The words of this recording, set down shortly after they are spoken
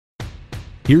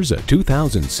Here's a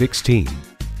 2016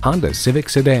 Honda Civic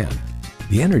sedan.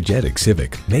 The energetic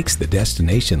Civic makes the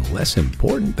destination less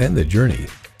important than the journey.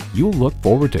 You'll look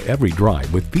forward to every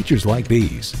drive with features like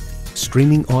these: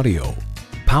 streaming audio,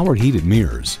 power heated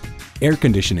mirrors, air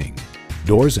conditioning,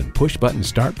 doors and push-button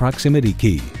start proximity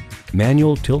key,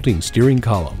 manual tilting steering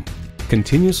column,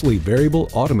 continuously variable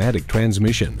automatic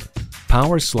transmission,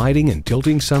 power sliding and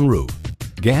tilting sunroof,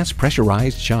 gas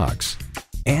pressurized shocks,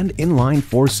 and inline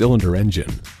 4-cylinder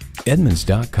engine.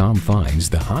 Edmunds.com finds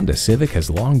the Honda Civic has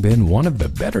long been one of the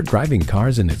better driving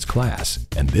cars in its class,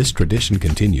 and this tradition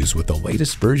continues with the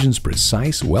latest version's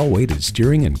precise, well-weighted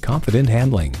steering and confident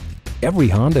handling. Every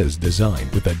Honda is designed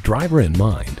with the driver in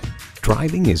mind.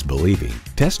 Driving is believing.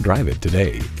 Test drive it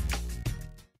today.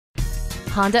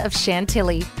 Honda of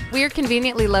Chantilly. We are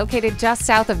conveniently located just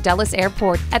south of Dulles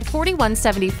Airport at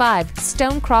 4175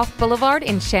 Stonecroft Boulevard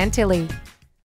in Chantilly.